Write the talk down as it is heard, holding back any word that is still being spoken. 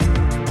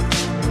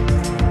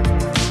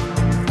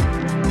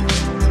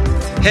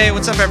Hey,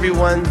 what's up,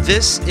 everyone?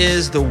 This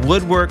is the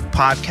Woodwork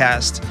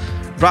podcast,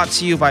 brought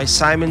to you by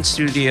Simon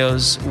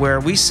Studios,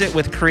 where we sit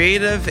with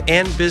creative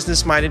and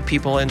business-minded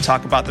people and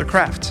talk about their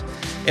craft.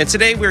 And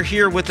today we're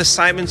here with the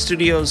Simon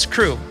Studios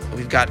crew.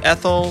 We've got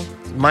Ethel,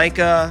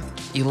 Micah,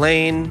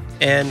 Elaine,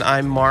 and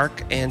I'm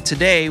Mark. And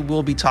today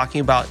we'll be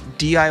talking about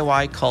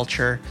DIY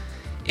culture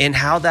and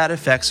how that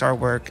affects our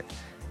work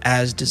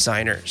as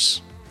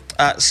designers.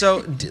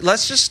 So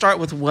let's just start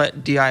with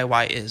what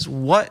DIY is.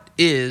 What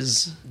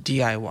is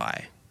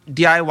DIY?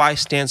 DIY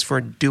stands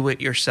for do it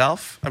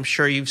yourself. I'm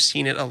sure you've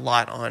seen it a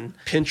lot on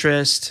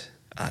Pinterest,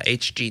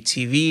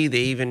 HGTV.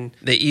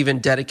 They even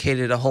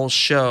dedicated a whole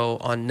show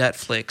on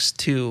Netflix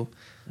to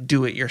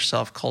do it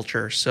yourself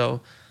culture.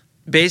 So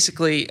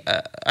basically,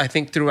 I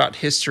think throughout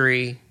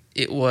history,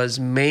 it was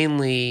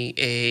mainly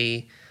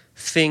a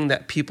thing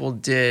that people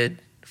did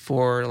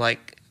for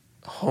like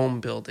home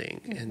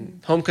building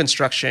and home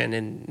construction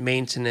and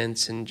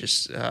maintenance and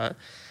just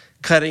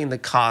cutting the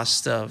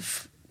cost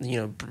of,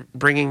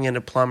 bringing in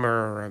a plumber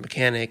or a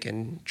mechanic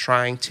and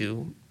trying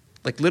to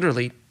like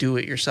literally do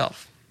it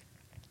yourself.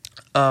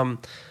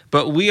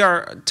 But we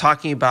are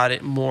talking about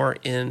it more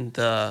in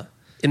the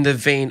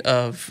vein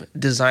of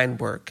design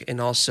work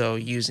and also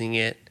using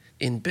it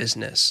in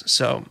business.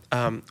 So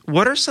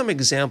what are some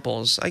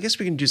examples? I guess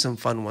we can do some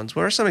fun ones.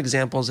 What are some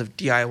examples of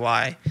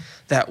DIY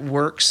that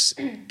works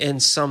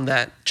and some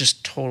that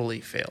just totally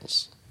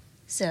fails?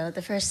 So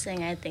the first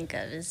thing I think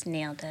of is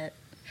nailed it.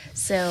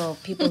 So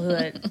people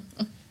who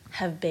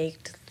have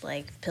baked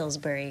like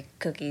Pillsbury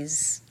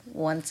cookies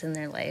once in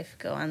their life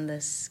go on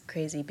this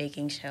crazy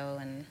baking show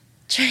and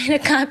trying to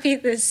copy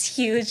this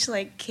huge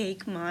like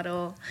cake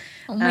model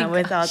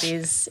with all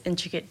these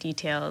intricate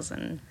details,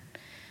 and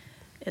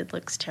it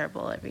looks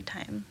terrible every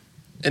time.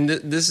 And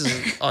this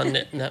is on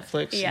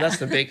Netflix? Yeah. That's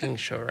the baking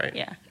show, right?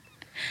 Yeah.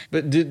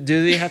 But do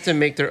they have to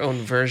make their own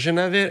version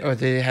of it, or do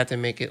they have to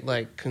make it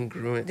like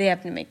congruent? They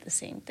have to make the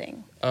same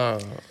thing. Oh.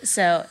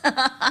 So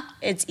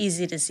it's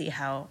easy to see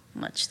how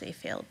much they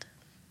failed.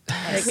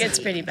 Like, it's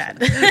pretty bad.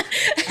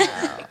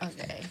 Oh,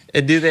 okay.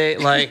 And do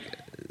they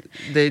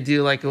they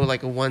do like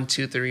a 1,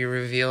 2, 3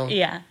 reveal?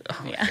 Yeah.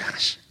 Oh my yeah.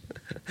 gosh.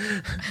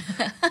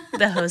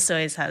 The host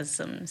always has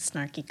some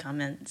snarky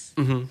comments.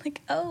 Mm-hmm.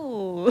 Like,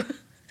 oh.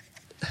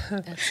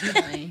 That's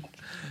funny.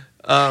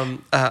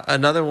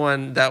 Another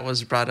one that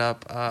was brought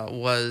up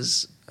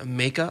was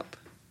makeup.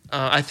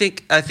 I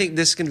think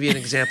this can be an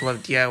example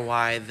of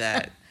DIY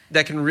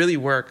that can really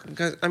work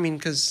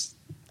because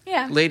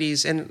Yeah.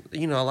 ladies and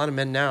a lot of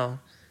men now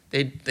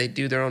they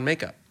do their own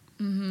makeup,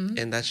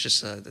 and that's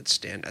just a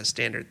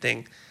standard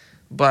thing.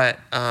 But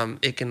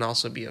it can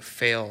also be a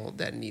fail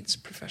that needs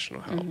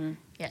professional help. Mm-hmm.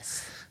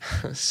 Yes.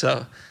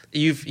 So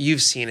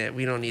you've seen it.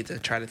 We don't need to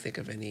try to think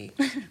of any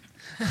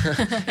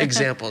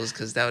examples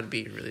because that would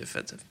be really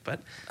offensive.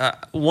 But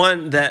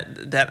one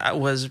that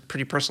was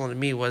pretty personal to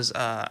me was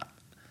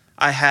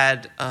I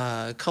had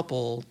a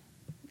couple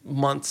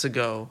months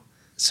ago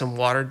some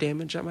water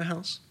damage at my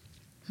house,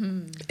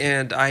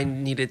 and I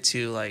needed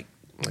to like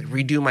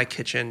redo my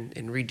kitchen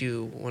and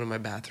redo one of my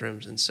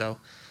bathrooms, and so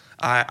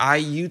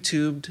I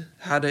YouTubed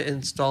how to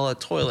install a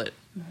toilet.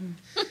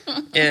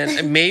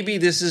 And maybe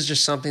this is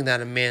just something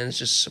that a man's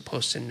just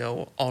supposed to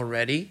know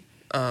already.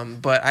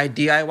 But I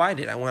DIY'd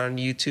it. I went on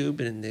YouTube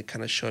and it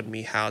kind of showed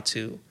me how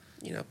to,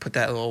 put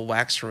that little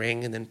wax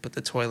ring and then put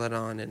the toilet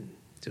on. And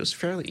it was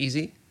fairly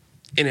easy.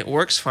 And it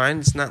works fine.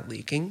 It's not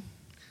leaking.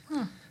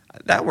 Huh.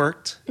 That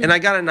worked. And I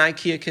got an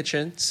IKEA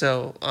kitchen.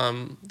 So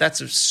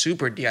that's a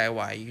super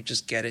DIY. You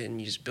just get it and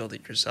you just build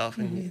it yourself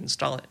and you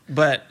install it.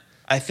 But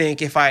I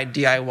think if I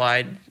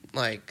DIY'd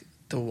like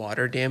the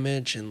water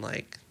damage and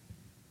like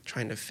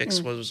trying to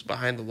fix what was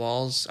behind the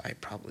walls, I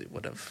probably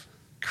would have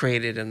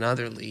created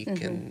another leak,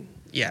 and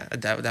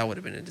that would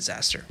have been a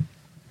disaster.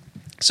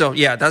 So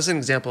yeah, that's an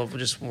example of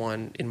just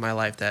one in my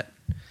life that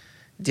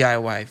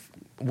DIY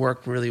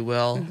worked really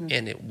well,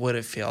 and it would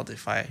have failed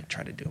if I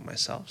tried to do it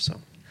myself. So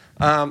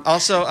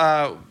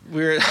also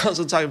we were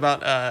also talking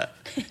about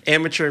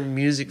amateur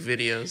music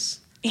videos.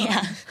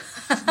 Yeah.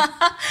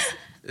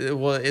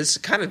 Well, it's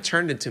kind of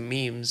turned into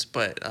memes,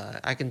 but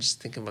I can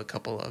just think of a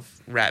couple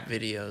of rap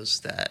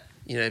videos that,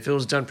 if it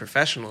was done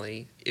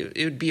professionally,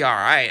 it would be all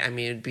right. I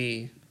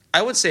mean,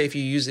 I would say if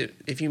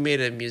you made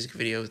a music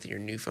video with your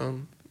new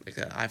phone, like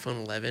an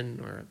iPhone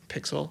 11 or a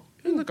Pixel,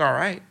 it would look all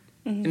right.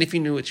 And if you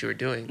knew what you were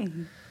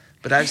doing.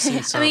 But I've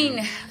seen some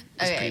it's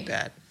pretty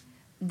bad.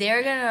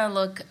 They're going to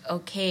look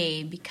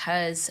okay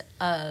because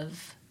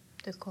of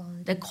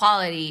the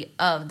quality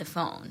of the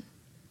phone.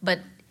 But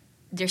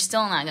they're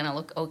still not going to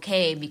look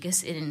okay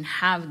because it didn't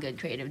have good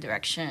creative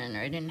direction,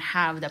 or it didn't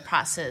have the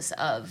process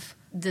of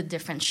the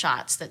different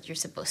shots that you're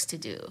supposed to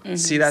do.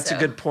 See, that's a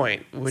good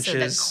point, which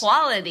is... the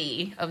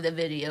quality of the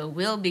video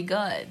will be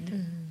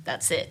good.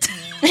 That's it.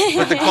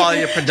 But the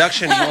quality of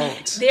production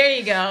won't. There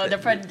you go. The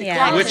quality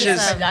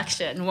of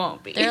production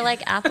won't be. They're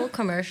like Apple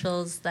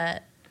commercials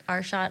that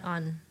are shot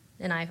on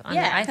their iPhone.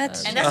 And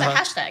that's a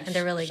hashtag. And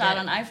they're really shot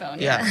good. on iPhone.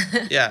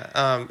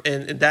 Yeah.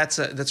 And that's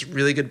a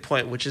really good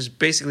point, which is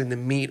basically the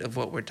meat of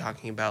what we're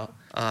talking about.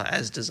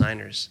 as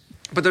designers.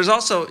 But there's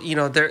also,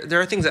 there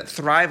are things that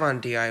thrive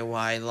on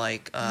DIY,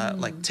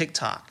 like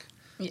TikTok.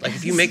 Yes. Like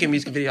if you make a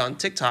music video on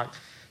TikTok,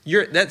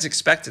 that's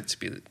expected to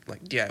be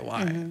like DIY.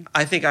 Mm-hmm.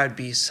 I think I'd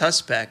be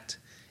suspect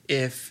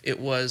if it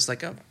was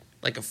like a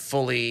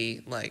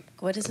fully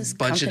what is this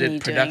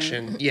budgeted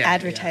production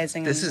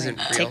advertising. This isn't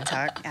real.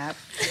 TikTok app.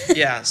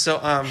 So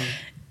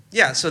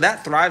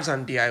that thrives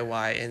on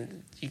DIY,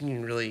 and you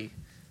can really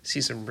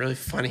see some really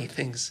funny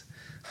things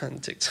on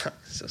TikTok.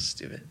 So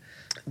stupid.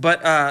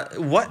 But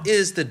what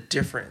is the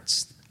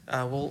difference?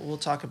 We'll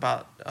talk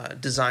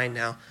about design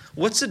now.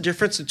 What's the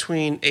difference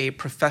between a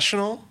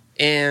professional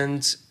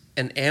and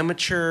an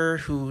amateur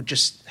who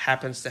just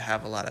happens to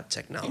have a lot of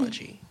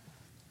technology?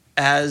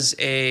 As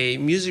a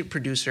music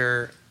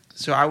producer,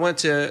 so I went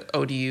to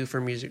ODU for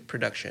music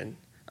production.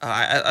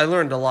 I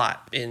learned a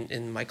lot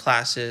in my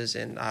classes,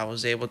 and I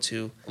was able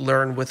to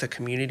learn with a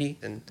community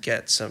and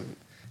get some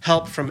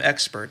help from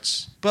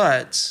experts.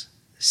 But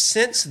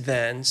since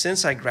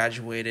I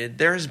graduated,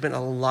 there has been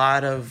a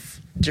lot of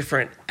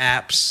different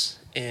apps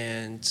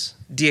and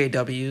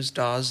DAWs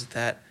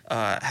that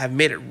have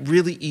made it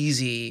really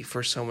easy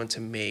for someone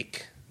to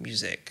make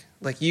music.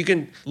 Like you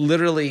can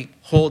literally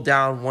hold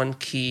down one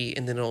key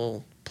and then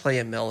it'll play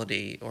a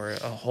melody or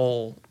a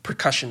whole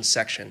percussion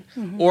section.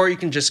 Mm-hmm. Or you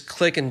can just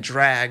click and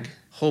drag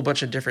a whole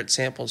bunch of different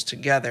samples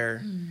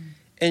together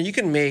and you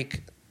can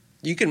make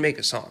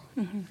a song.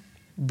 Mm-hmm.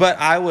 But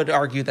I would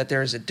argue that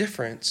there is a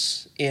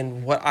difference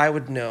in what I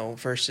would know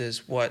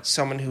versus what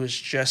someone who is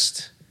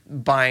just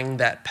buying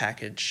that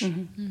package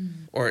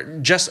or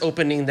just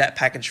opening that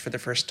package for the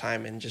first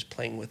time and just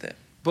playing with it.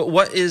 But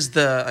what is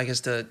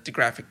the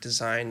graphic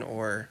design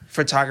or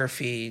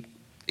photography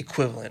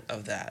equivalent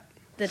of that?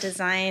 The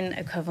design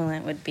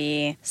equivalent would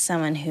be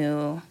someone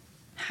who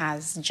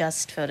has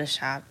just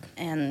Photoshop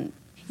and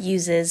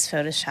uses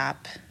Photoshop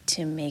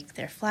to make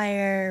their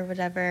flyer or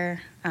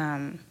whatever.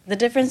 The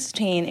difference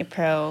between a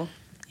pro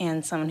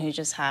and someone who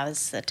just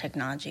has the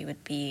technology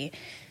would be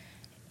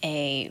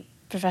a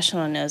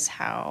professional knows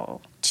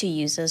how to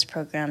use those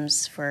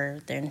programs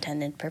for their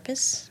intended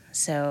purpose.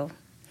 So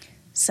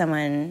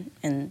someone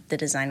in the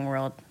design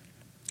world,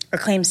 or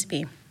claims to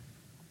be,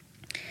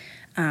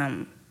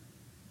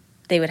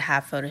 they would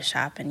have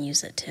Photoshop and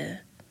use it to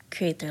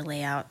create their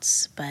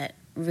layouts, but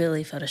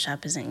really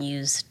Photoshop isn't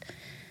used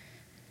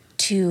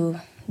to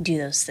do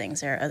those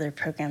things. There are other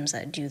programs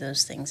that do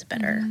those things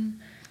better. Mm-hmm.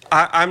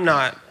 I'm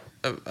not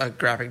a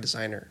graphic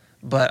designer,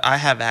 but I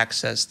have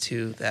access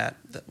to that.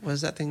 What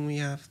is that thing we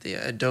have? The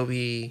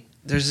Adobe.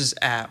 There's this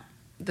app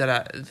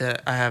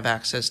that I have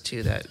access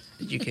to that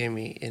you gave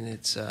me, and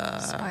it's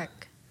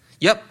Spark.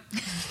 Yep.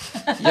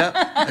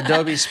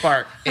 Adobe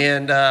Spark,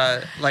 and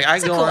I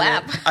go on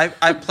app.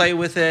 I play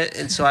with it,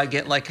 and so I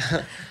get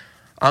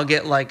I'll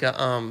get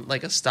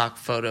a stock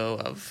photo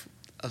of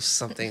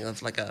something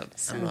of like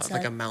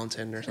a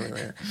mountain or something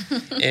like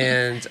that,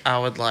 and I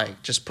would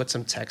just put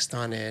some text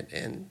on it,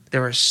 and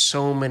there were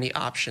so many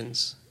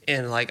options,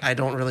 and I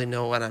don't really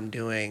know what I'm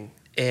doing,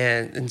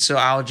 and so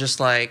I'll just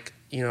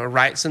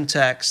write some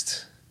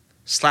text,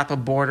 slap a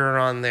border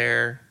on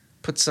there,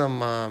 put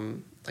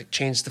some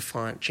change the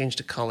font, change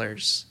the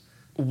colors.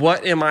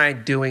 What am I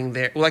doing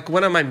there?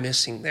 What am I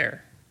missing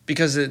there?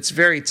 Because it's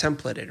very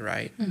templated,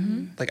 right?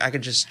 Mm-hmm. I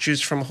could just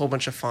choose from a whole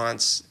bunch of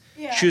fonts,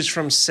 choose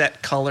from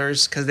set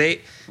colors, because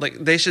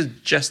they should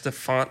adjust the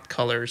font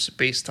colors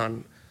based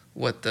on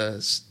what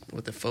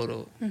the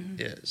photo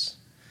is.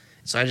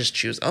 So I just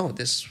choose,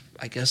 this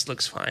I guess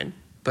looks fine,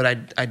 but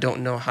I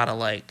don't know how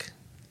to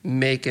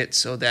make it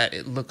so that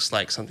it looks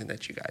like something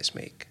that you guys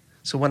make.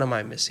 So what am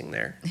I missing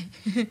there?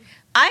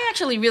 I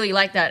actually really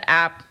like that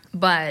app,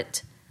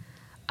 but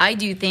I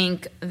do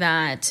think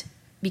that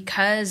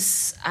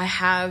because I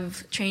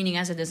have training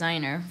as a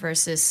designer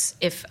versus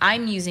if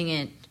I'm using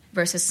it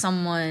versus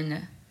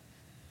someone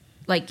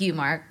like you,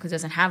 Mark, who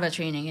doesn't have a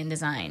training in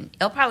design,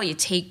 it'll probably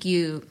take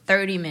you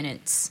 30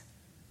 minutes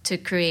to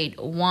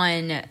create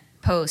one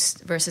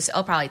post versus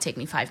it'll probably take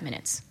me 5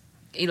 minutes.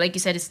 Like you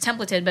said, it's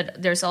templated, but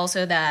there's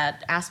also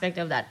that aspect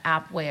of that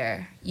app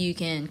where you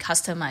can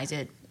customize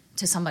it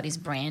to somebody's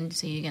brand,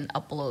 so you can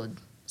upload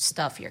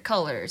stuff, your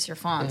colors, your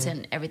fonts,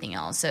 and everything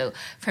else. So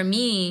for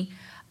me,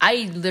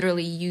 I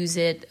literally use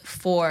it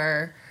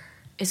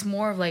it's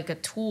more of a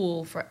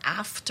tool for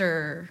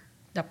after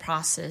the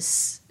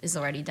process is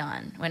already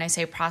done. When I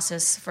say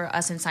process, for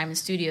us in Simon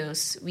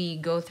Studios, we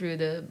go through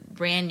the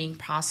branding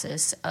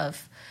process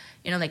of,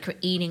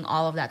 creating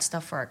all of that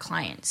stuff for our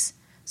clients.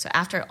 So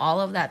after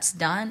all of that's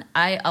done,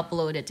 I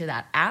upload it to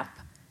that app,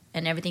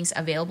 and everything's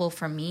available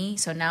for me.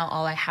 So now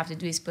all I have to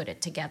do is put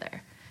it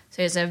together.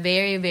 So it's a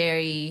very,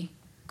 very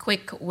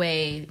quick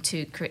way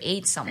to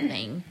create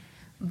something,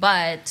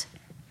 but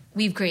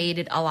we've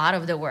created a lot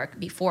of the work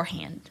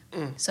beforehand.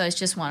 So it's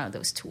just one of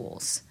those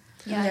tools.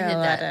 Yeah, there are a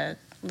lot of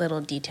little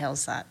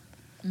details that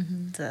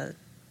the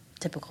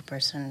typical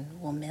person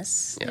will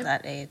miss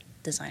that a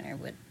designer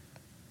would.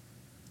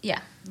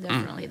 Yeah,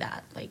 definitely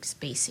that,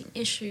 spacing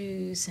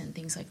issues and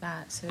things like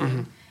that. So,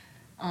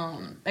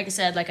 like I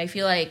said, I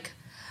feel like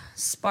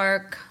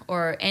Spark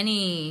or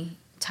any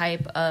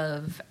type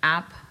of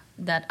app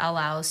that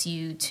allows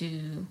you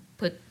to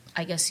put,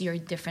 I guess, your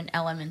different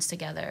elements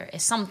together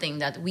is something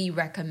that we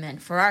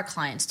recommend for our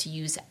clients to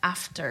use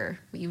after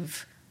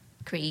we've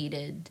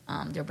created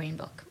their brain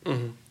book.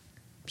 Mm-hmm.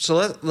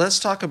 So let's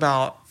talk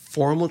about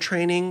formal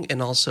training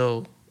and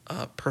also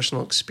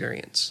personal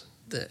experience,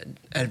 the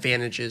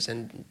advantages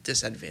and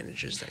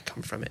disadvantages that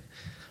come from it.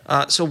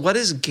 So what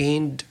is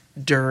gained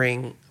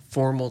during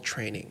formal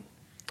training,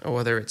 or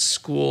whether it's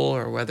school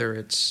or whether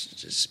it's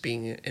just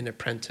being an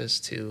apprentice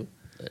to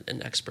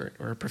an expert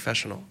or a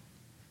professional?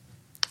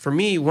 For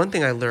me, one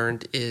thing I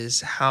learned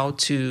is how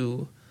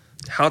to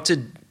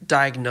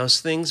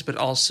diagnose things, but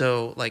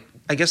also, like,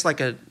 I guess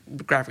like a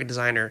graphic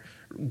designer,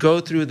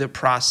 go through the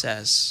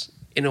process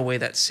in a way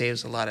that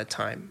saves a lot of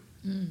time.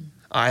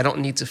 I don't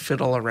need to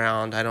fiddle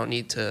around. I don't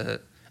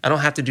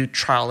have to do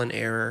trial and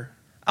error.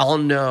 I'll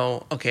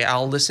know, okay,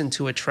 I'll listen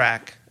to a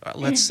track.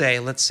 Let's say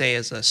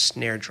as a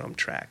snare drum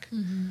track.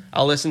 Mm-hmm.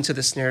 I'll listen to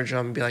the snare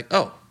drum and be like,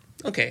 oh,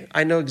 okay,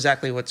 I know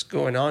exactly what's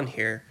going on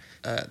here.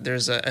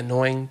 There's an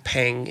annoying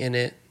pang in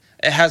it.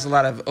 It has a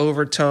lot of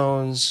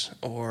overtones,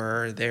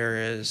 or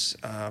there's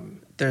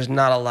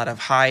not a lot of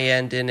high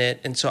end in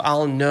it. And so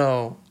I'll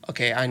know,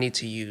 okay, I need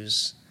to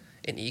use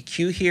an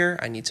EQ here.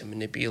 I need to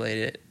manipulate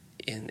it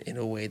in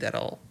a way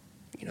that'll,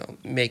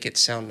 make it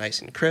sound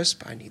nice and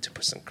crisp. I need to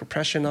put some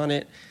compression on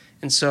it.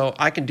 And so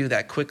I can do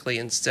that quickly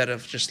instead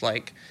of just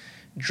like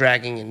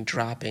dragging and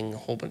dropping a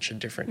whole bunch of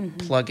different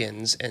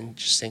plugins and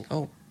just saying,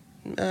 oh,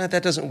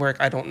 that doesn't work.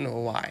 I don't know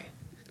why.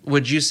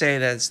 Would you say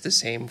that's the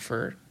same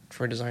for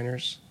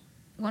designers?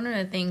 One of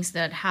the things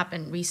that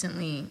happened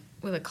recently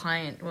with a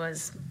client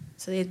was,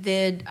 so they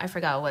did, I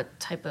forgot what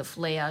type of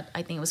layout,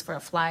 I think it was for a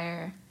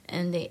flyer,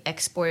 and they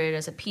exported it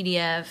as a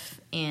PDF,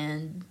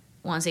 and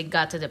once they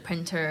got to the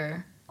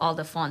printer, all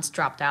the fonts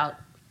dropped out,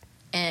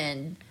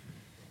 and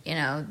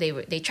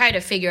they tried to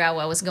figure out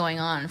what was going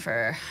on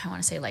for, I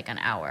want to say, like an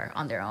hour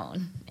on their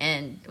own.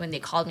 And when they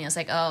called me, I was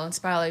like, oh, it's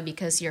probably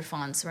because your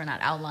fonts were not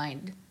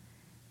outlined.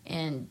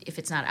 And if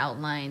it's not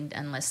outlined,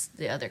 unless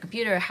the other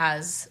computer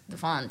has the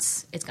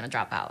fonts, it's going to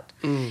drop out.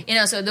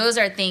 So those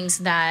are things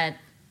that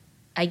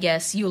I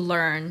guess you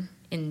learn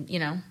in,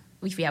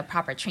 if you have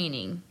proper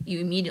training, you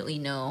immediately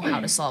know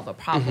how to solve a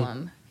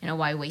problem.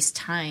 Why waste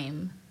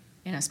time,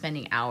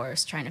 spending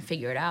hours trying to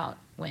figure it out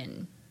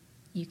when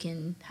you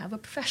can have a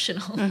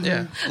professional.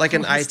 Yeah, like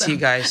an IT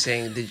guy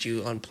saying, "Did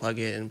you unplug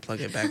it and plug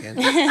it back in?"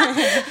 No,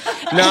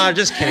 I'm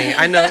just kidding.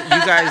 I know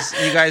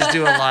you guys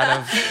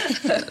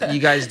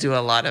do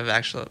a lot of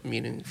actual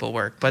meaningful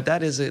work, but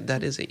that is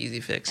an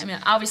easy fix. I mean,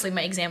 obviously,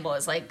 my example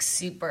is like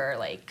super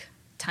like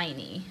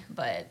tiny,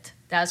 but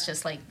that's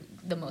just like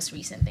the most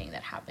recent thing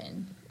that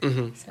happened.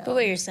 Mm-hmm. So. But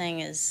what you're saying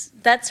is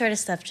that sort of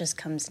stuff just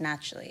comes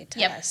naturally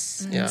to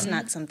us. Mm-hmm. Yeah. It's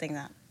not something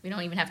that we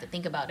don't even have to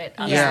think about it.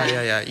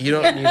 Yeah. You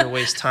don't need to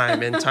waste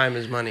time, and time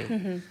is money.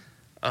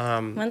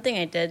 One thing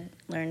I did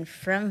learn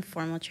from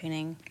formal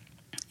training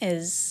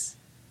is,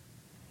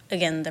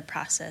 again, the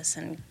process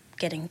and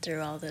getting through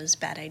all those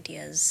bad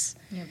ideas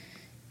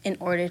in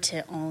order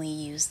to only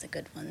use the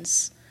good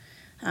ones.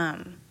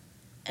 And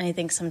I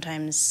think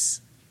sometimes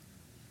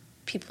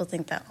people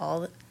think that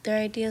all their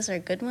ideas are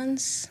good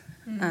ones.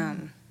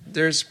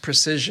 There's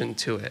precision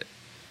to it.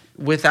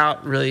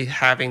 Without really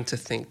having to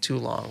think too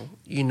long,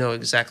 you know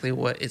exactly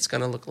what it's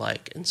going to look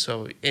like,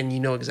 and you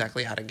know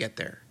exactly how to get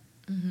there.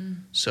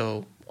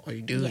 So all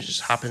you do is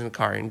just hop in the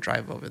car and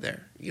drive over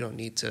there. You don't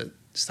need to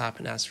stop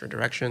and ask for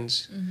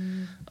directions.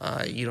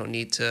 You don't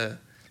need to,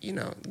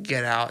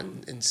 get out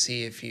and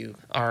see if you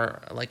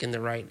are like in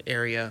the right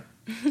area.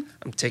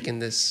 I'm taking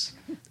this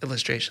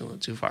illustration a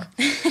little too far.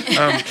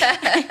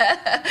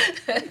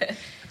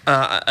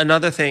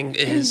 Another thing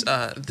is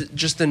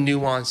just the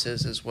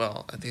nuances as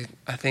well.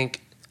 I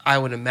think I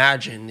would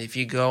imagine if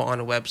you go on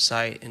a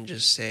website and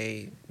just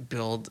say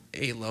build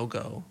a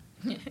logo,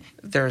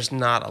 there's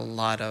not a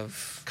lot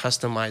of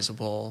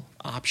customizable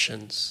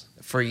options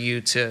for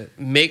you to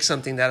make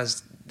something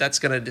that's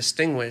going to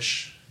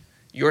distinguish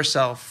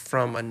yourself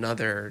from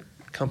another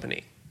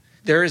company.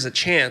 There is a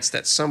chance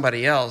that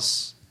somebody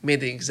else made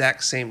the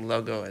exact same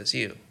logo as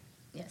you.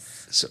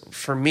 Yes. So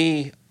for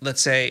me,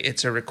 let's say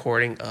it's a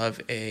recording of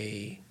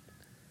a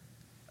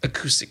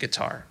acoustic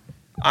guitar.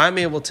 I'm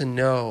able to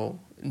know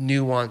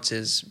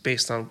nuances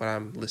based on what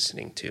I'm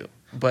listening to.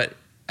 But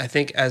I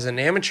think as an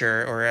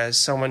amateur or as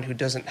someone who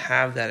doesn't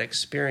have that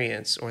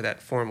experience or that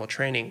formal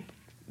training,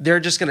 they're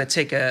just going to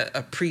take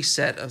a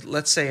preset of,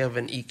 let's say, of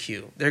an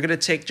EQ. They're going to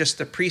take just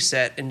the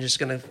preset and just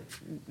going to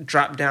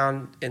drop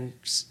down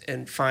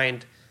and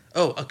find,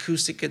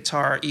 acoustic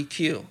guitar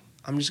EQ.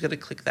 I'm just going to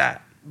click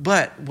that.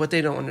 But what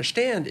they don't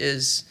understand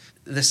is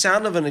the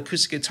sound of an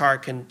acoustic guitar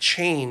can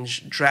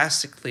change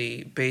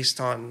drastically based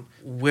on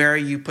where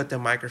you put the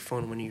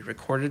microphone when you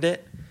recorded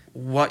it,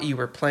 what you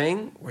were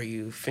playing, were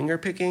you finger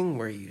picking,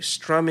 were you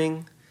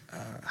strumming,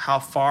 how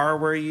far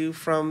were you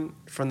from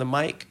the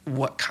mic,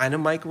 what kind of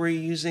mic were you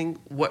using,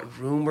 what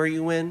room were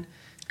you in.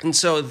 And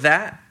so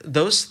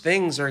those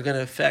things are going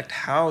to affect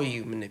how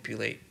you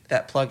manipulate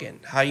that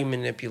plugin, how you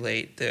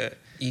manipulate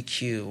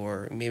EQ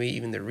or maybe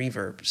even the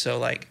reverb. So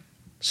like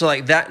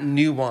that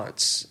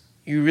nuance,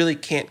 you really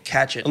can't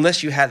catch it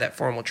unless you had that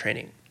formal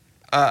training.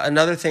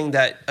 Another thing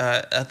that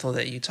Ethel,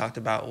 that you talked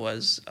about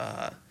was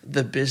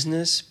the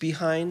business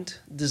behind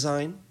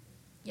design.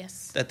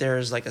 Yes. That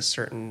there's like a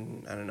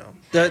certain, I don't know.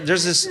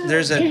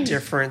 There's a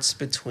difference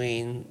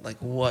between like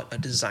what a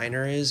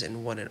designer is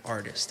and what an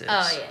artist is.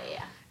 Oh yeah.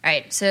 All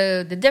right.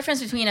 So the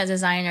difference between a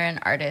designer and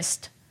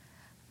artist.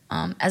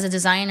 As a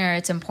designer,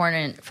 it's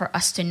important for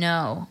us to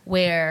know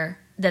where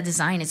the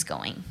design is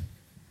going.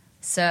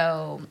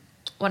 So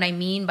what I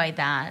mean by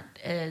that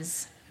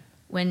is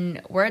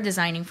when we're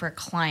designing for a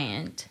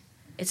client,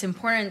 it's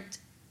important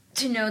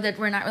to know that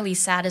we're not really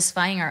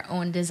satisfying our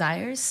own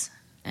desires.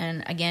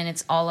 And again,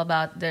 it's all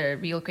about the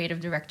real creative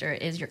director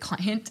is your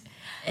client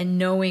and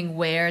knowing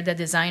where the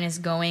design is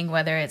going,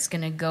 whether it's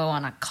going to go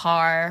on a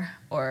car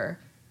or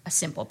a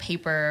simple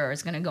paper or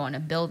it's going to go on a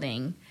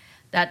building.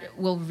 That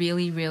will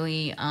really,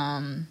 really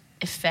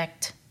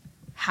affect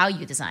how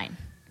you design.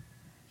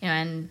 You know,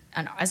 and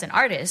as an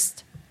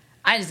artist,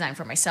 I design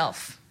for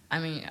myself. I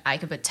mean, I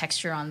can put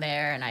texture on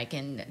there and I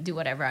can do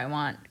whatever I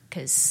want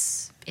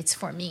because it's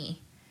for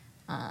me.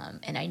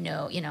 And I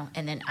know, you know,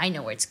 and then I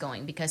know where it's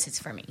going because it's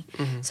for me.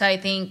 Mm-hmm. So I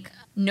think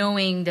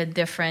knowing the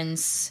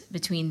difference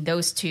between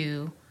those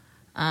two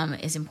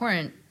is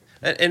important.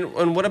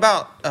 And what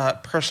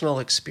about personal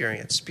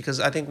experience? Because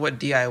I think what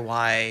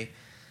DIY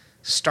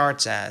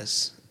starts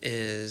as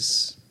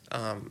is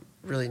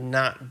really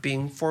not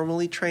being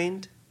formally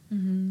trained.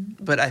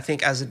 Mm-hmm. But I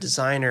think as a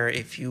designer,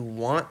 if you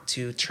want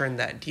to turn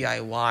that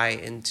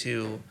DIY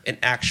into an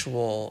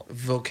actual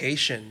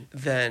vocation,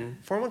 then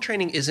formal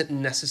training isn't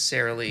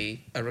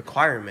necessarily a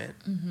requirement,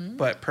 mm-hmm.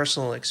 but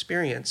personal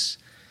experience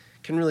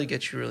can really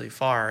get you really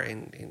far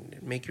and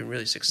make you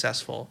really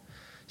successful.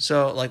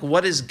 So, like,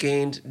 what is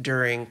gained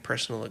during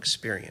personal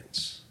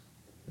experience?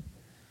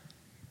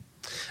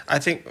 I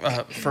think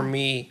for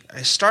me,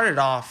 I started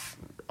off,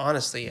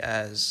 honestly,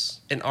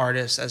 as an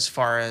artist as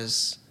far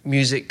as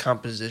music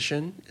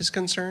composition is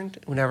concerned.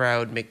 Whenever I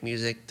would make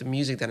music, the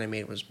music that I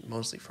made was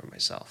mostly for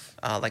myself.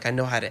 Like, I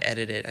know how to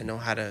edit it, I know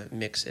how to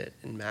mix it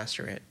and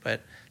master it,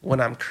 but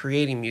when I'm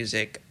creating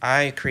music,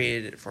 I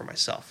created it for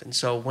myself. And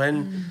so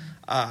when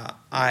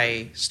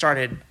I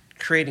started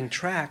creating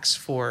tracks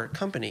for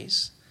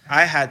companies,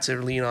 I had to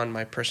lean on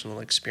my personal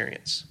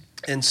experience.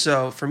 And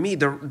so for me,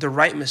 the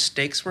right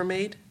mistakes were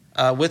made.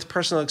 With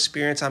personal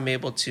experience, I'm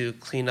able to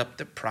clean up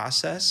the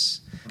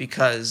process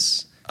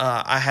because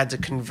I had to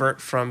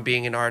convert from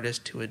being an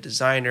artist to a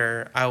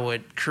designer. I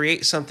would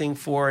create something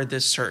for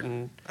this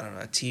certain, I don't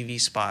know, a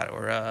TV spot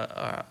or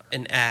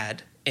an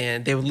ad,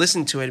 and they would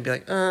listen to it and be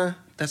like,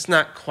 that's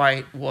not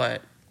quite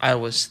what I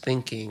was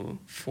thinking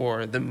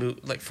for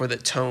for the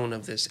tone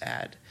of this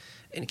ad.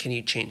 And can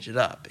you change it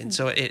up? And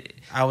so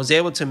I was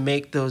able to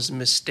make those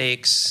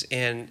mistakes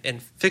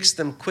and fix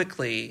them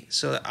quickly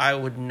so that I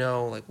would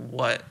know like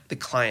what the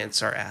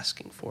clients are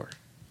asking for.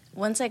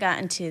 Once I got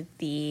into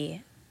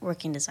the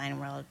working design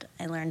world,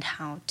 I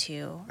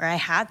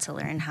had to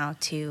learn how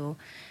to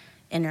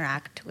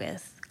interact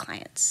with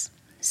clients.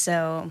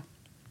 So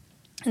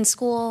in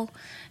school,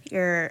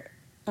 your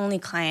only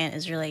client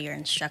is really your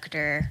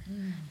instructor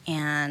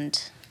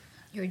and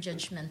your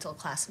judgmental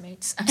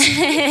classmates.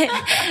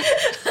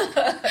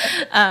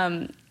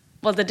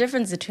 Well, the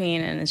difference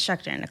between an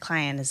instructor and a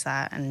client is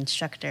that an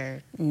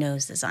instructor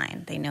knows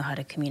design. They know how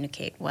to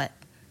communicate what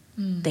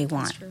they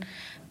want. That's true.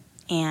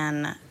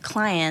 And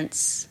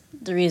clients,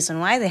 the reason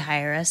why they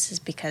hire us is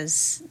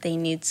because they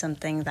need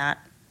something that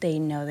they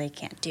know they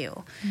can't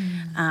do.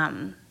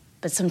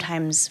 But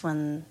sometimes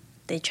when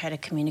they try to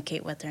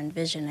communicate what they're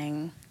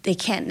envisioning, they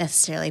can't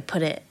necessarily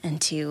put it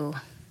into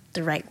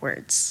the right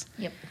words.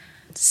 Yep.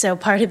 So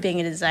part of being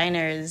a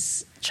designer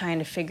is trying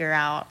to figure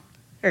out,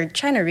 or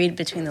trying to read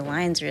between the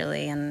lines,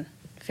 really, and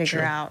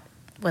figure out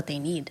what they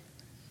need.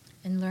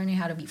 And learning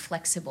how to be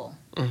flexible.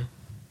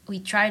 We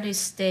try to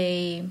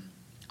stay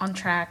on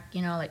track,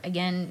 you know, like,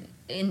 again,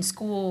 in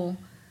school,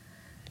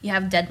 you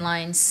have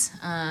deadlines,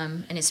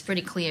 and it's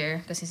pretty clear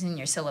because it's in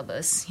your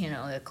syllabus. You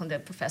know, the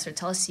professor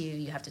tells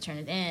you have to turn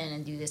it in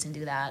and do this and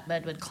do that.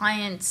 But with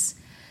clients,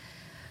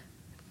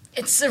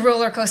 it's a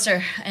roller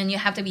coaster, and you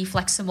have to be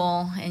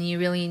flexible, and you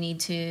really need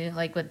to,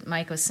 like what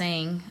Mike was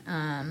saying,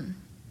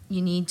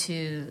 you need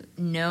to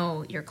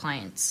know your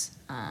clients.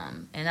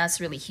 And that's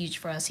really huge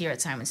for us here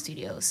at Simon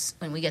Studios.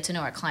 When we get to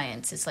know our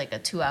clients, it's like a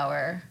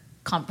 2-hour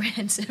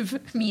comprehensive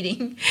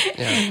meeting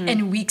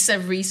and weeks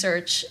of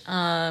research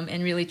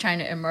and really trying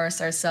to immerse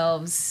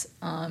ourselves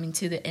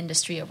into the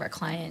industry of our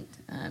client,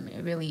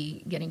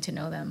 really getting to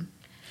know them.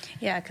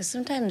 Yeah, because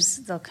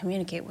sometimes they'll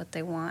communicate what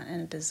they want in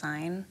a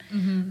design,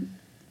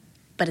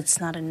 but it's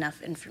not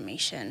enough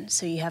information.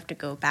 So you have to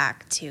go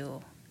back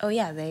to,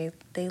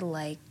 they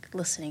like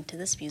listening to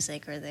this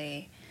music, or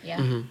they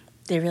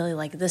really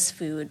like this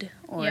food,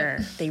 or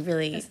they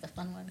really That's the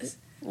fun ones.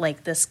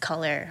 like this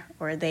color,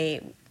 or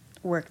they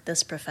worked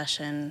this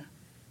profession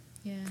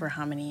for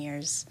how many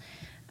years.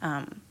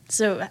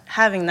 So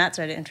having that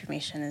sort of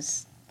information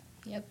is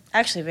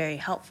actually very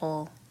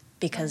helpful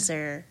because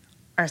they're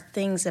are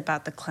things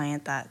about the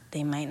client that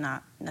they might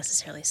not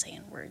necessarily say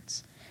in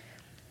words.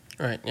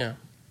 Right, yeah.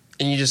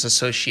 And you just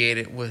associate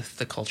it with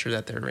the culture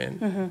that they're in.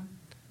 Mm-hmm.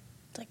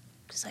 It's like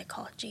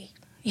psychology.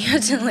 You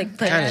have to like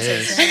put Kind of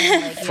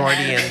is.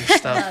 Freudian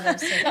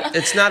stuff.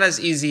 It's not as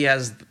easy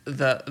as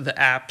the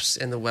apps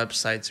and the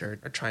websites are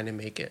trying to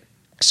make it.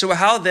 So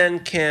how then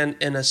can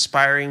an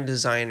aspiring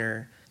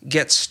designer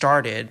get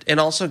started and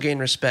also gain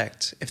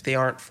respect if they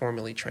aren't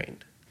formally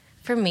trained?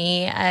 For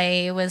me,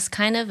 I was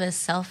kind of a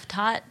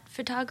self-taught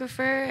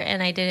photographer,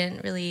 and I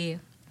didn't really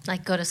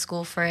like go to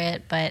school for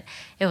it, but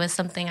it was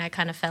something I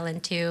kind of fell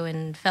into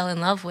and fell in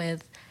love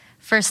with.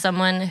 For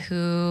someone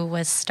who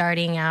was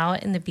starting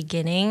out in the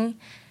beginning,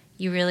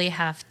 you really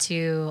have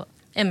to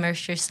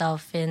immerse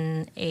yourself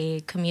in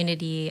a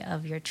community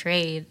of your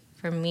trade.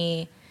 For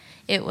me,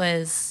 it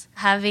was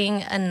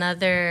having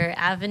another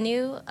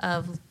avenue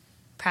of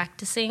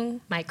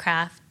practicing my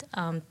craft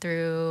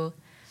through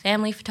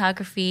family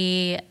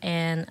photography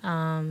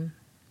and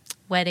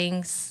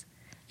weddings,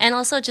 and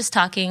also just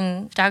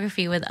talking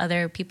photography with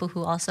other people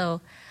who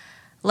also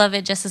love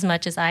it just as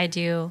much as I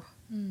do.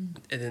 And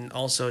then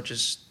also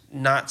just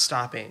not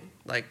stopping.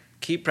 Like,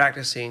 keep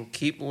practicing,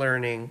 keep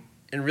learning,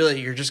 and really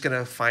you're just going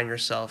to find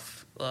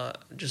yourself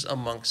just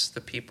amongst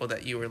the people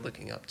that you were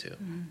looking up to.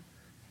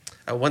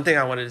 Mm-hmm. One thing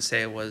I wanted to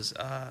say was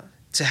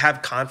to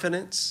have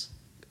confidence.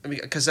 I mean,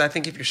 because I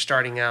think if you're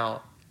starting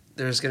out,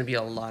 there's going to be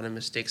a lot of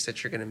mistakes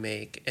that you're going to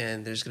make,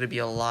 and there's going to be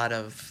a lot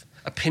of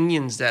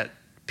opinions that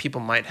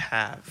people might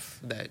have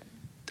that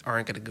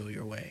aren't going to go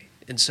your way.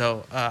 And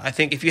so I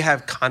think if you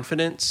have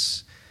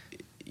confidence,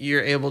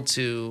 you're able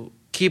to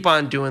keep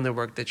on doing the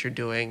work that you're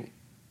doing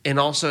and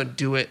also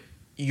do it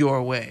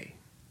your way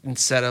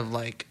instead of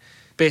like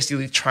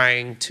basically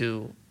trying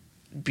to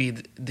be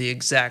the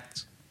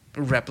exact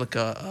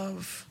replica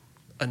of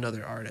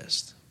another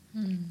artist.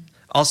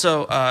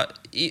 Also,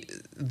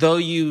 though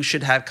you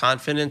should have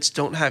confidence,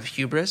 don't have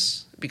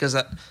hubris, because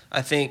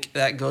I think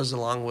that goes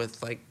along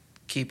with like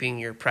keeping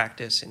your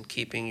practice and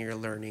keeping your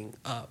learning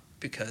up.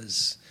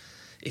 Because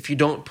if you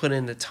don't put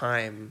in the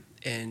time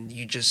and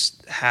you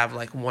just have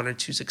like one or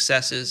two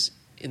successes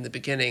in the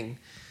beginning,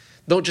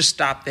 don't just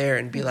stop there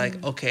and be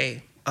like,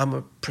 okay, I'm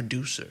a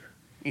producer,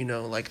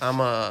 like I'm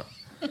a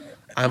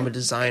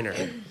designer.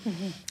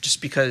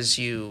 Just because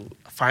you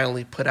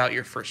finally put out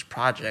your first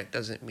project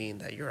doesn't mean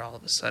that you're all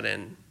of a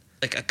sudden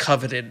like a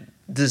coveted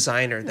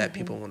designer that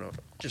people want to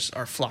just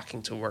are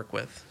flocking to work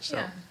with. So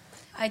yeah.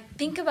 I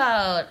think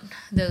about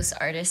those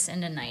artists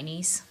in the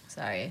 90s.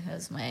 Sorry, that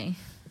was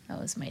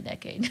my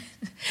decade.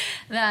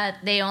 That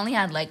they only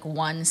had like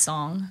one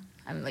song.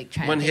 I'm like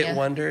trying one to hit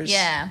wonders.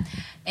 Yeah.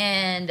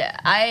 And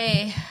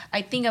I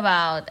think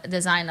about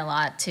design a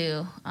lot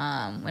too,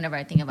 whenever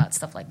I think about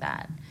stuff like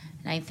that.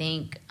 And I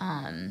think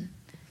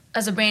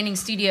as a branding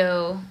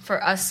studio,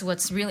 for us,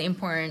 what's really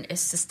important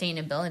is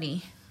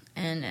sustainability.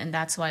 And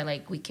that's why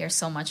like we care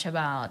so much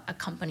about a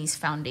company's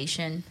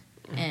foundation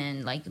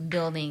and like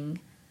building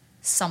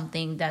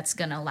something that's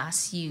gonna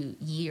last you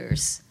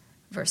years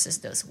versus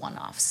those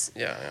one-offs.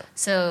 Yeah.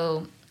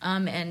 So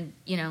and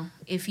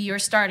if you're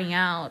starting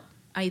out,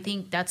 I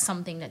think that's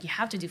something that you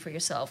have to do for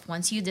yourself.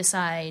 Once you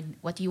decide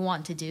what you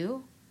want to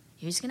do,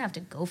 you're just gonna have to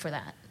go for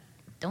that.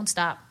 Don't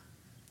stop.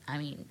 I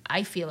mean,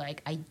 I feel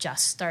like I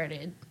just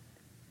started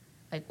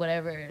like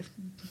whatever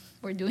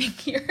we're doing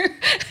here.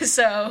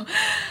 So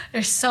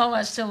there's so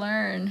much to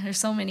learn. There's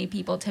so many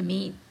people to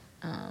meet.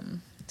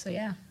 So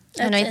yeah.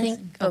 And I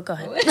think go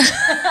ahead.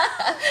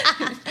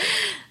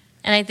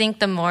 And I think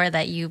the more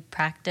that you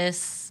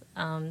practice,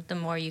 the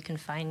more you can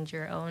find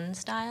your own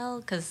style.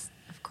 Because,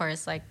 of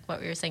course, like what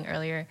we were saying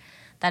earlier,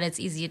 that it's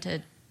easy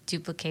to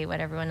duplicate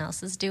what everyone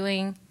else is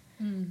doing.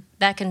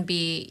 That can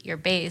be your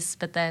base,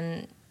 but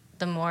then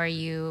the more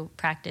you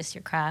practice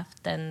your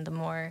craft, then the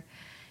more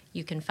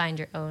you can find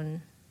your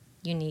own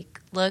unique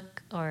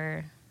look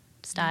or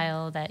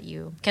style that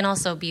you can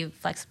also be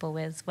flexible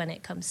with when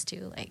it comes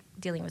to like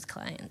dealing with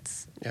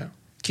clients. Yeah.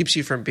 Keeps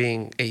you from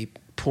being a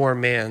poor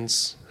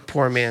man's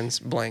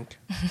blank.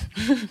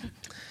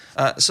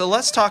 So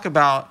let's talk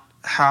about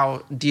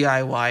how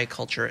DIY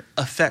culture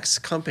affects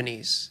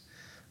companies,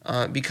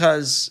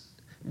 because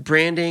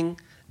branding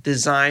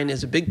design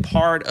is a big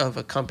part of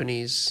a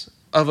company's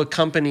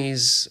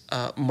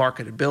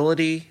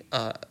marketability.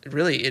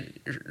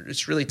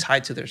 It's really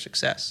tied to their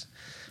success.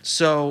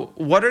 So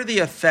what are the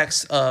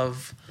effects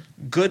of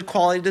good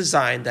quality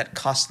design that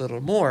costs a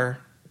little more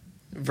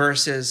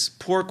versus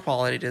poor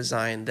quality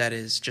design that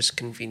is just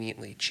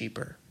conveniently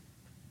cheaper?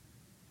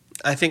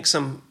 I think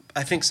some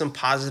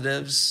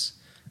positives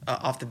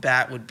off the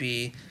bat would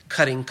be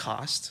cutting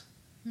cost,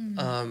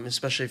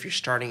 especially if you're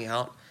starting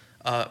out.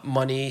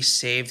 Money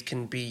saved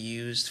can be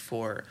used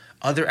for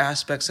other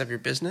aspects of your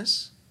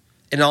business.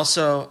 And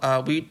also,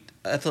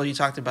 Ethel, you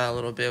talked about a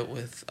little bit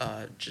with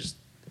just,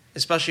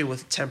 especially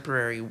with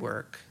temporary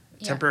work,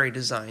 temporary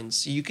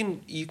designs. You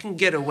can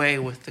get away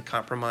with the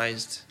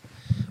compromised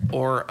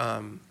or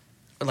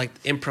like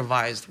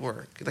improvised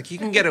work. Like you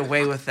can get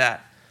away with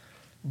that.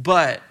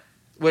 But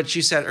what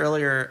you said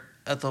earlier,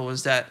 Ethel,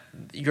 was that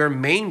your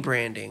main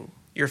branding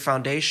your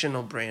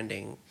foundational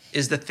branding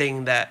is the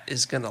thing that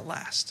is going to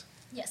last.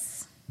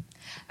 Yes.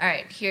 All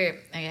right, here,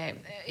 okay,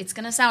 it's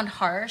going to sound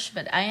harsh,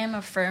 but I am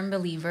a firm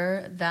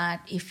believer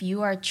that if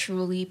you are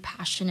truly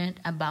passionate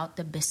about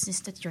the business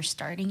that you're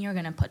starting, you're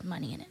going to put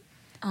money in it.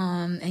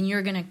 And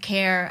you're going to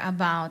care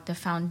about the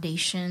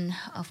foundation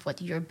of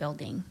what you're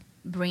building,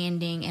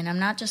 branding. And I'm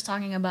not just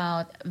talking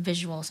about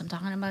visuals. I'm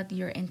talking about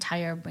your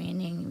entire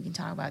branding. We can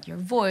talk about your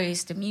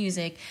voice, the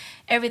music,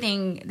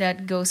 everything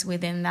that goes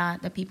within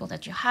that, the people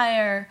that you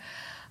hire,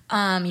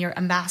 your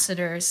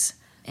ambassadors.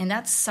 And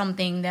that's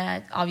something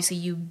that obviously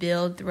you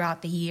build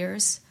throughout the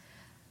years.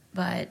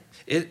 But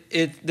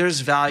there's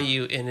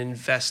value in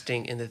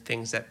investing in the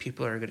things that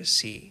people are going to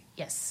see.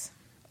 yes.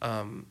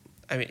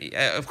 I mean,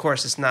 of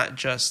course, it's not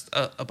just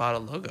about a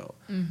logo.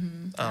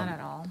 Not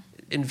at all.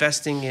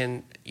 Investing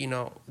in,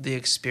 the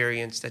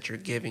experience that you're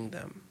giving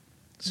them.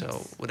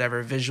 So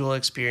whatever visual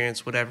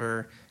experience,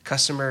 whatever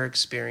customer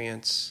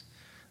experience,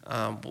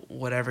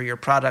 whatever your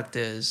product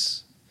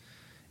is,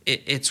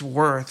 it's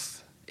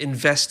worth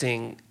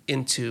investing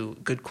into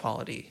good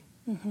quality.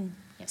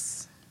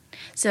 Yes.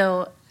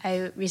 So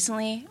I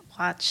recently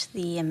watched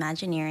the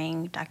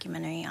Imagineering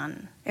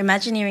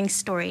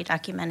story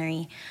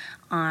documentary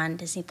on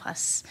Disney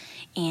Plus,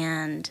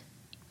 and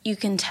you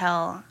can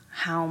tell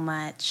how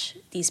much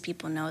these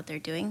people know what they're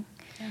doing.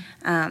 Yeah.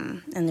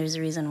 And there's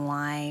a reason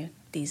why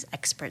these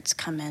experts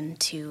come in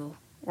to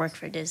work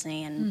for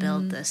Disney and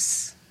build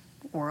this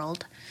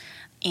world.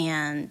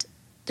 And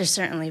there's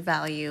certainly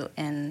value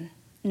in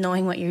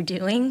knowing what you're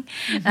doing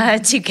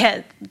to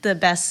get the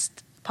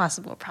best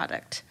possible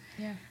product.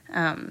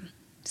 Yeah.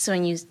 So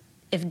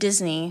if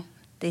Disney,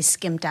 they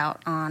skimped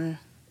out on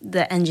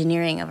the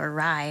engineering of a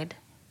ride,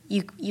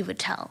 you would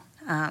tell.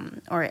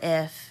 Or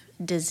if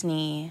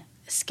Disney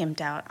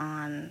skimped out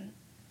on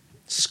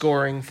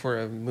Scoring for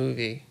a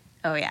movie.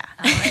 oh yeah,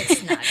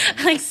 It's not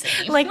even the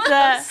same. like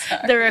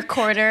the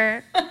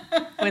recorder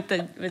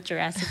with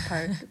Jurassic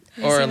Park. Have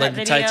you Or seen like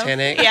that the video?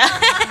 Titanic. Yeah.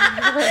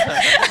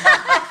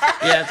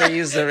 Yeah, they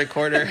use the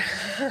recorder.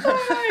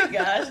 Oh my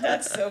gosh,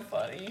 that's so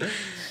funny.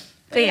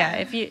 But yeah,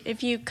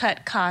 if you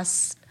cut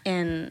costs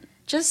in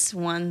just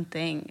one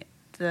thing,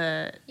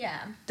 the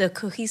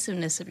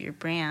cohesiveness of your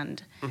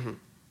brand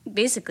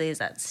basically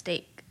is at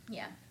stake.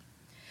 Yeah.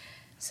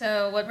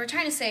 So what we're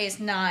trying to say is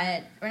we're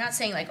not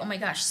saying like, oh my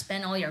gosh,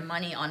 spend all your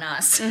money on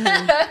us.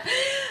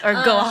 Or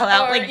go all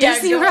out like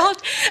Disney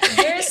World.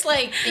 There's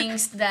like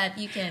things that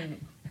you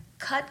can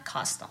cut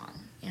cost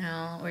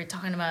on. We're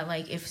talking about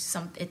like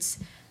it's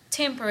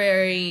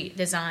temporary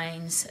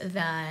designs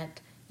that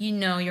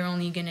you're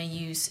only gonna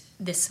use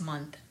this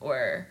month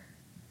or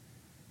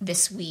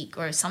this week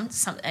or some.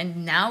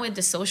 And now with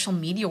the social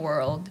media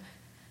world,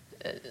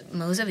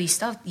 most of these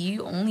stuff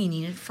you only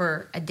need it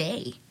for a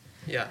day.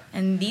 Yeah.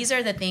 And these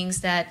are the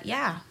things that,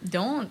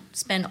 don't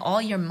spend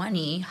all your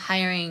money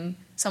hiring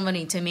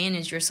somebody to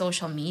manage your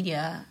social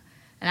media.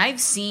 And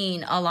I've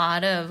seen a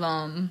lot of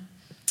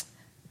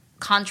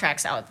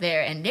contracts out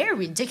there, and they're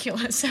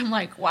ridiculous. I'm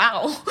like,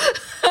 wow.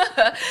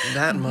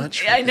 That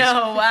much? I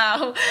know,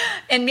 wow.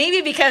 And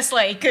maybe because,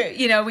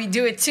 we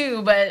do it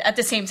too, but at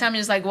the same time,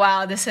 it's like,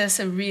 wow, this is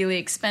really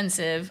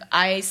expensive.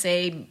 I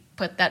say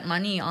put that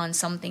money on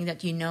something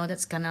that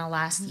that's going to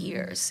last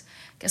years.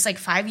 Because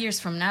 5 years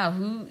from now,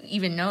 who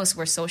even knows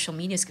where social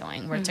media is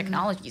going, where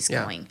technology is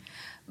going?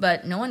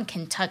 But no one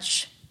can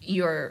touch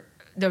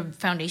the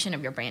foundation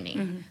of your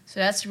branding. So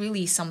that's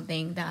really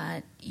something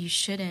that you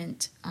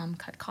shouldn't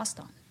cut cost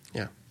on.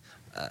 Yeah.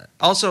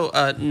 Also,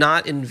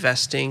 not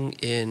investing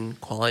in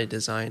quality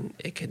design,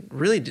 it can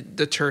really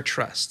deter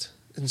trust.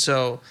 And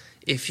so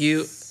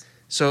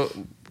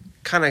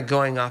kind of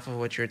going off of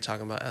what you're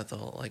talking about,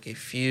 Ethel, like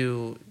if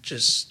you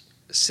just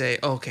say,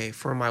 okay,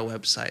 for my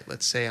website,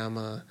 let's say I'm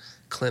a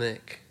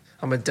clinic,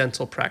 I'm a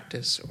dental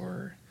practice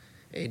or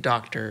a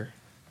doctor.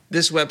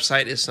 This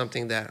website is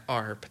something that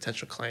our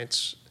potential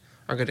clients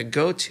are going to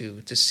go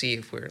to see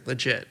if we're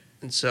legit.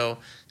 And so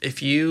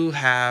if you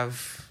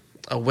have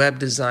a web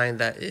design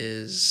that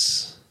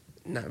is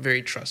not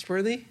very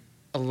trustworthy,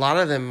 a lot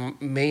of them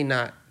may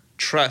not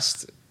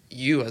trust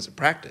you as a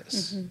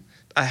practice.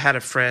 I had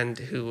a friend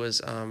who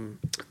was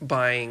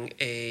buying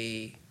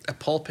a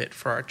pulpit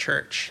for our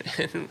church,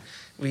 and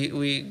we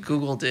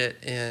Googled it,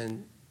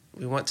 and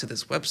we went to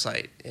this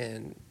website,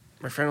 and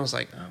my friend was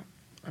like, oh,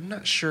 I'm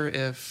not sure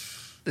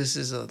if this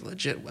is a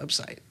legit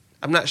website.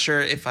 I'm not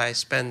sure if I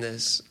spend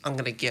this, I'm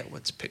going to get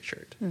what's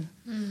pictured.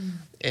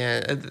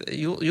 And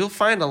you'll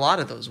find a lot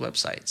of those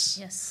websites.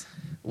 Yes.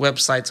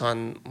 Websites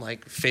on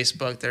like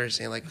Facebook, they're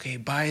saying like, okay,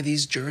 buy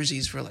these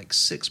jerseys for like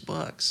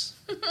 $6.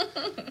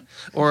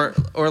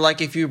 or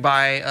like if you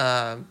buy,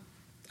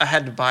 I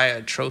had to buy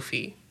a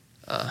trophy.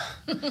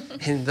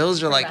 And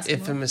those are like basketball.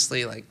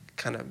 infamously like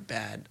kind of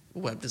bad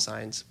web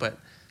designs. But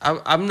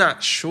I'm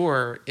not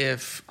sure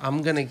if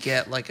I'm going to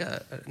get like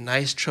a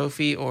nice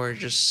trophy or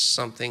just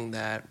something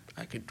that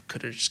I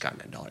could have just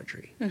gotten at Dollar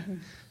Tree.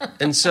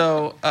 And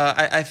so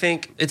I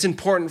think it's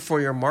important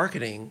for your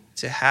marketing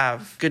to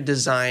have good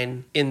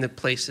design in the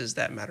places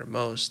that matter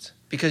most.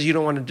 because you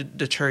don't want to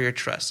deter your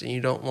trust, and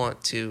you don't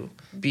want to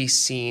be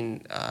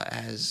seen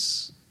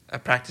as a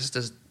practice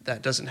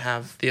that doesn't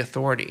have the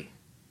authority.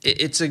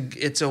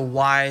 It's a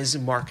wise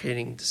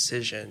marketing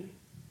decision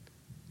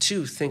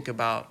to think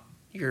about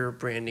your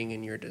branding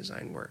and your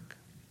design work.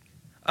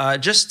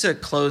 Just to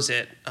close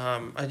it,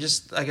 I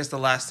guess the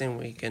last thing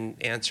we can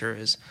answer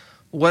is,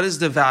 what is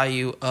the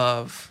value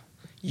of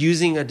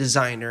using a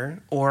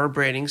designer or a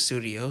branding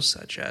studio,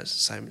 such as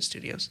Simon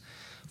Studios,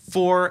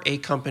 for a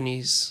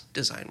company's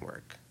design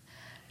work?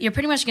 You're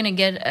pretty much going to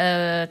get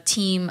a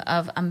team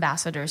of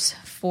ambassadors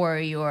for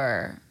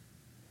your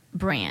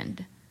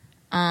brand.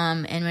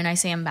 And when I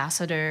say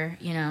ambassador,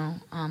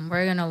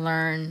 we're going to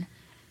learn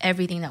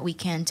everything that we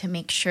can to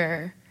make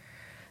sure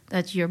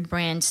that your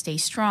brand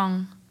stays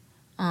strong.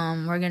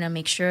 We're going to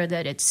make sure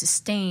that it's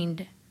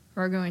sustained.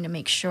 We're going to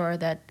make sure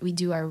that we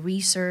do our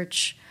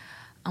research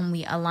and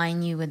we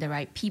align you with the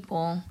right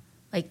people.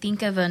 Like,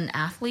 think of an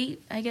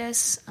athlete, I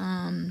guess,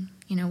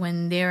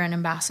 when they're an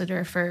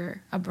ambassador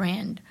for a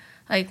brand,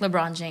 like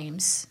LeBron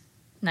James,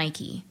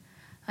 Nike.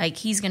 Like,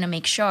 he's going to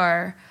make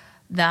sure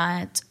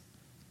that,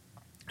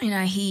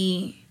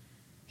 he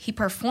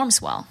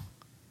performs well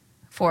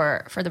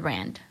for the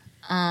brand.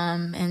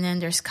 And then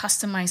there's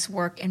customized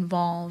work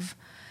involved.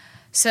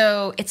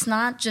 So it's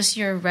not just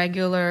your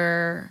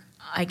regular,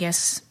 I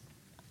guess,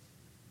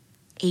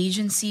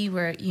 agency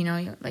where,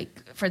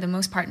 like, for the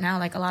most part now,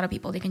 like, a lot of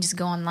people, they can just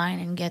go online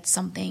and get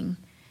something,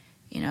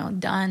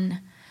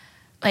 done.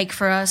 Like,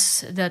 for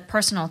us, the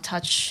personal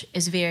touch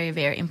is very,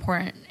 very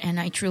important. And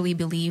I truly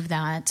believe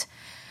that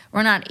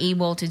we're not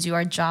able to do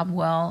our job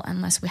well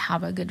unless we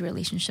have a good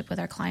relationship with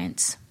our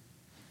clients.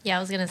 Yeah, I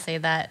was going to say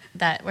that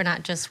we're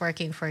not just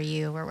working for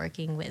you, we're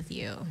working with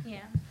you.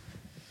 Yeah.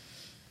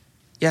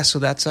 Yeah, so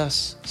that's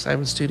us,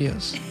 Simon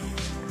Studios.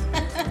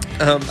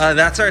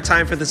 That's our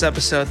time for this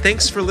episode.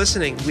 Thanks for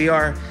listening. We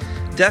are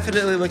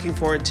definitely looking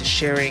forward to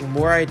sharing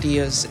more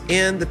ideas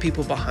and the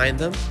people behind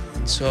them.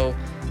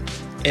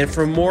 And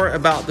for more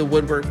about the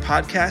Woodwork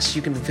podcast,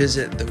 you can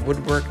visit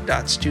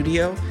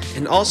thewoodwork.studio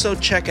and also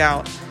check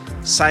out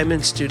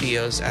Simon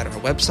Studios at our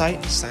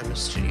website,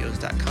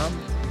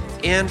 simonstudios.com,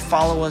 and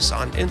follow us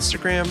on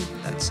Instagram.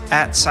 That's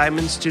at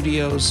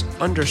simonstudios_,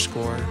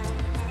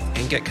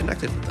 and get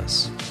connected with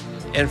us.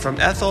 And from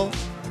Ethel,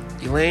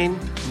 Elaine,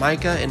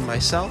 Micah, and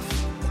myself,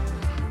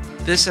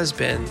 this has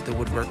been the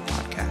Woodwork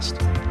Podcast.